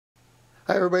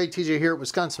Hi everybody, TJ here at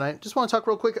Wisconsinite. Just want to talk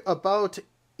real quick about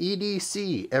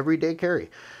EDC, everyday carry.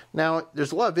 Now,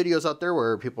 there's a lot of videos out there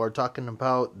where people are talking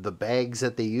about the bags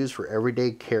that they use for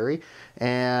everyday carry,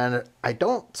 and I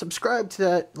don't subscribe to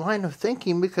that line of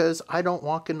thinking because I don't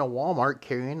walk into Walmart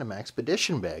carrying a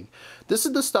Maxpedition bag. This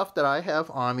is the stuff that I have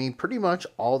on me pretty much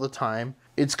all the time.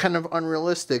 It's kind of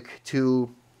unrealistic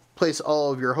to place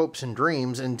all of your hopes and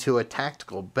dreams into a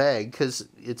tactical bag because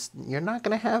you're not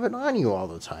going to have it on you all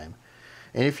the time.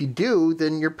 And if you do,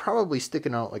 then you're probably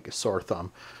sticking out like a sore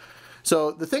thumb.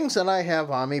 So the things that I have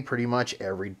on me pretty much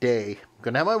every day. I'm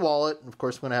going to have my wallet. Of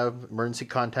course, I'm going to have emergency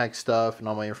contact stuff and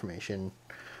all my information.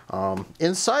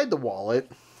 Inside the wallet,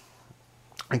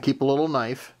 I keep a little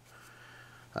knife.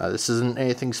 This isn't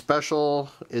anything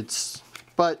special.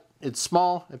 But it's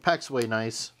small. It packs away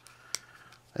nice.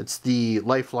 It's the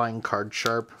Lifeline Card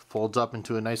Sharp. Folds up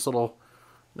into a nice little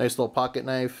pocket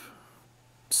knife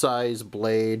size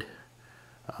blade.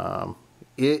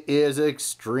 It is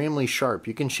extremely sharp.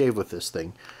 You can shave with this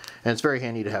thing, and it's very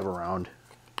handy to have around.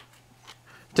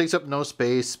 It takes up no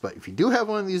space, but if you do have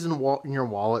one of these in your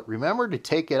wallet, remember to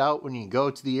take it out when you go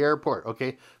to the airport,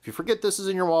 okay? If you forget this is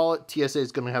in your wallet, TSA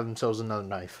is going to have themselves another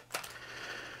knife.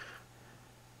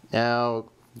 Now,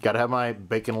 got to have my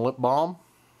bacon lip balm,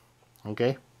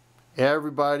 okay?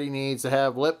 Everybody needs to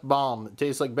have lip balm that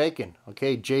tastes like bacon,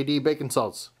 okay? JD Bacon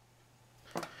Salts.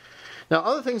 Now,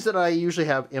 other things that I usually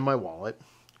have in my wallet,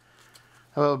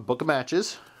 I have a book of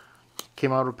matches,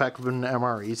 came out of a pack of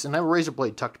MREs, and I have a razor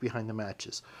blade tucked behind the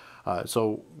matches.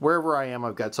 So wherever I am,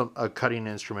 I've got a cutting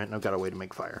instrument, and I've got a way to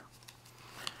make fire.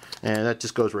 And that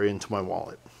just goes right into my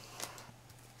wallet.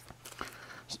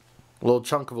 A little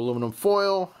chunk of aluminum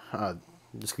foil.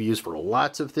 This can be used for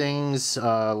lots of things.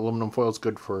 Aluminum foil is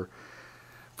good for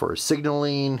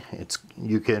signaling.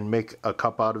 You can make a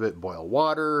cup out of it, boil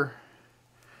water.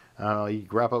 You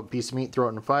wrap up a piece of meat, throw it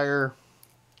in the fire.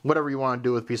 Whatever you want to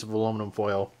do with a piece of aluminum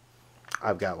foil,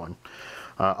 I've got one.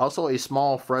 Also a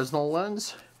small Fresnel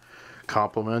lens.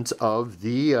 Compliments of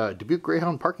the Dubuque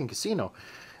Greyhound Park and Casino.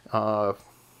 You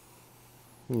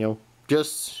know,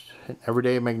 just an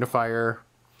everyday magnifier.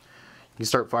 You can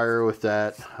start fire with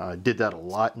that. Did that a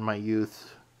lot in my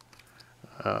youth.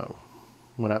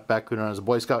 Back when I was a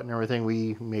Boy Scout and everything,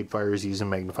 we made fires using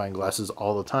magnifying glasses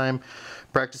all the time.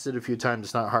 Practiced it a few times.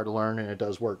 It's not hard to learn, and it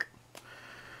does work.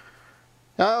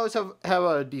 Now, I always have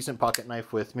a decent pocket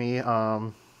knife with me.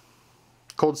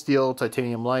 Cold steel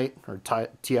titanium light, or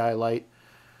TI light.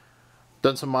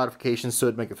 Done some modifications to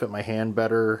it to make it fit my hand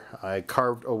better. I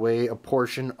carved away a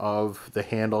portion of the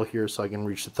handle here so I can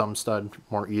reach the thumb stud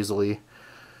more easily.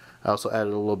 I also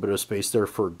added a little bit of space there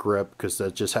for grip because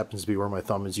that just happens to be where my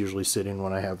thumb is usually sitting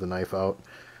when I have the knife out.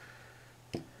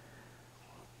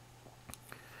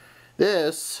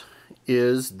 This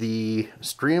is the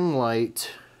Streamlight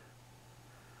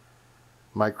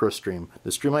MicroStream.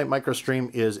 The Streamlight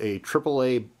MicroStream is a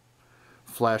AAA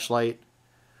flashlight.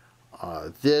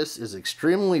 This is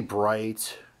extremely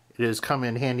bright. It has come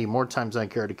in handy more times than I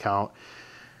care to count.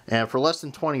 And for less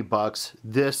than 20 bucks,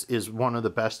 this is one of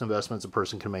the best investments a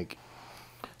person can make.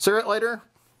 Cigarette lighter,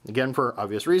 again for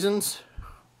obvious reasons.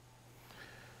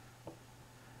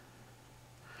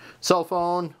 Cell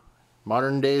phone,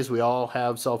 modern days we all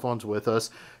have cell phones with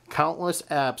us. Countless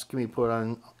apps can be put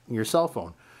on your cell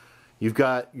phone. You've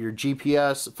got your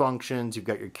GPS functions, you've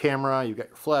got your camera, you've got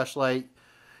your flashlight.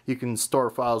 You can store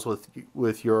files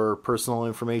with your personal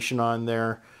information on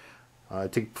there.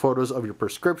 Take photos of your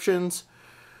prescriptions.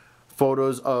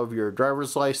 Photos of your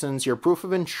driver's license, your proof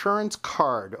of insurance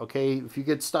card, okay? If you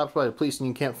get stopped by the police and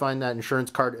you can't find that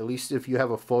insurance card, at least if you have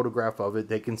a photograph of it,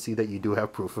 they can see that you do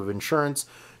have proof of insurance.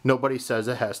 Nobody says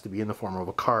it has to be in the form of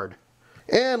a card.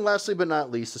 And lastly but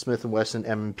not least, the Smith & Wesson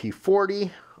M&P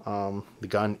 40. The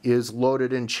gun is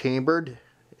loaded and chambered.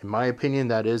 In my opinion,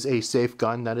 that is a safe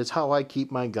gun. That is how I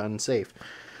keep my gun safe.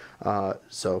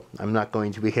 So I'm not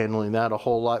going to be handling that a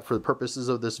whole lot for the purposes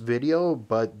of this video,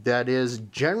 but that is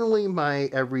generally my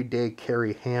everyday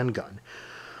carry handgun.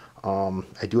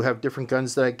 I do have different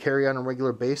guns that I carry on a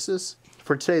regular basis.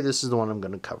 For today, this is the one I'm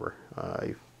going to cover.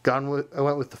 I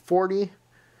went with the 40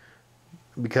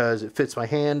 because it fits my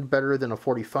hand better than a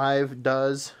 45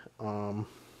 does.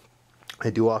 I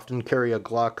do often carry a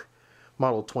Glock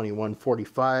Model 21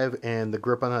 45, and the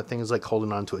grip on that thing is like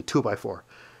holding on to a 2x4.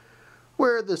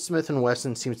 Where the Smith &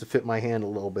 Wesson seems to fit my hand a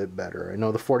little bit better. I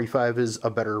know the 45 is a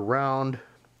better round,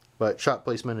 but shot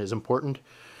placement is important.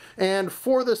 And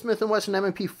for the Smith & Wesson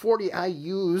M&P 40, I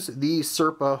use the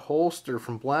Serpa holster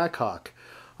from Blackhawk.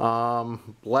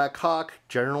 Blackhawk,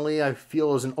 generally, I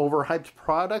feel is an overhyped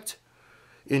product.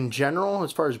 In general,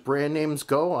 as far as brand names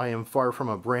go, I am far from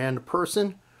a brand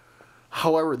person.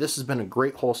 However, this has been a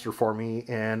great holster for me,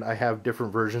 and I have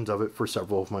different versions of it for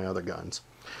several of my other guns.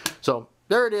 So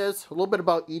there it is, a little bit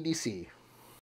about EDC.